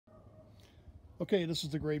Okay, this is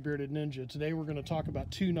the Gray Bearded Ninja. Today we're going to talk about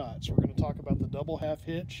two knots. We're going to talk about the double half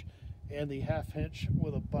hitch and the half hitch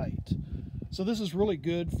with a bite. So this is really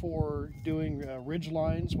good for doing ridge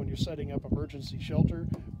lines when you're setting up emergency shelter.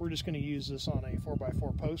 We're just going to use this on a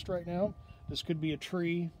 4x4 post right now. This could be a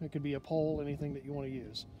tree, it could be a pole, anything that you want to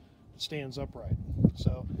use. It stands upright.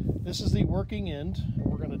 So this is the working end.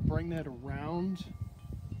 We're going to bring that around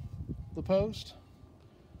the post.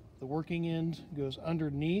 The working end goes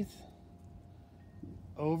underneath,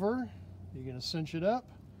 over, you're going to cinch it up.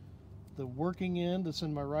 The working end that's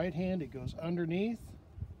in my right hand, it goes underneath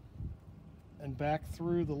and back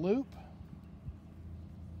through the loop,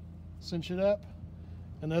 cinch it up,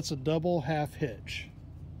 and that's a double half hitch.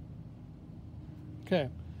 Okay,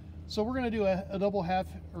 so we're going to do a double half,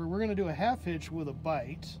 or we're going to do a half hitch with a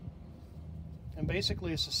bite, and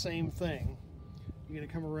basically it's the same thing. You're going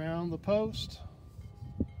to come around the post,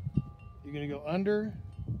 you're going to go under,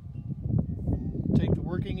 take the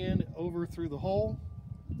working end over through the hole,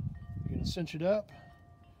 you're going to cinch it up,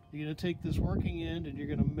 you're going to take this working end and you're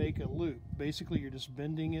going to make a loop. Basically you're just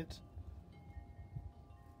bending it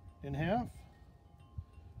in half,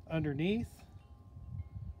 underneath,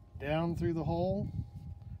 down through the hole,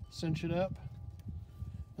 cinch it up,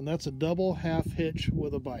 and that's a double half hitch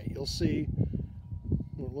with a bite. You'll see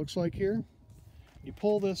what it looks like here. You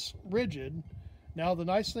pull this rigid. Now the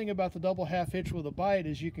nice thing about the double half hitch with a bite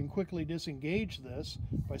is you can quickly disengage this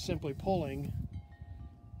by simply pulling,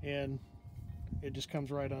 and it just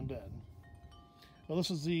comes right undone. Well,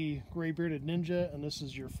 this is the Gray Bearded Ninja, and this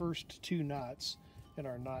is your first two knots in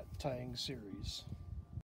our knot tying series.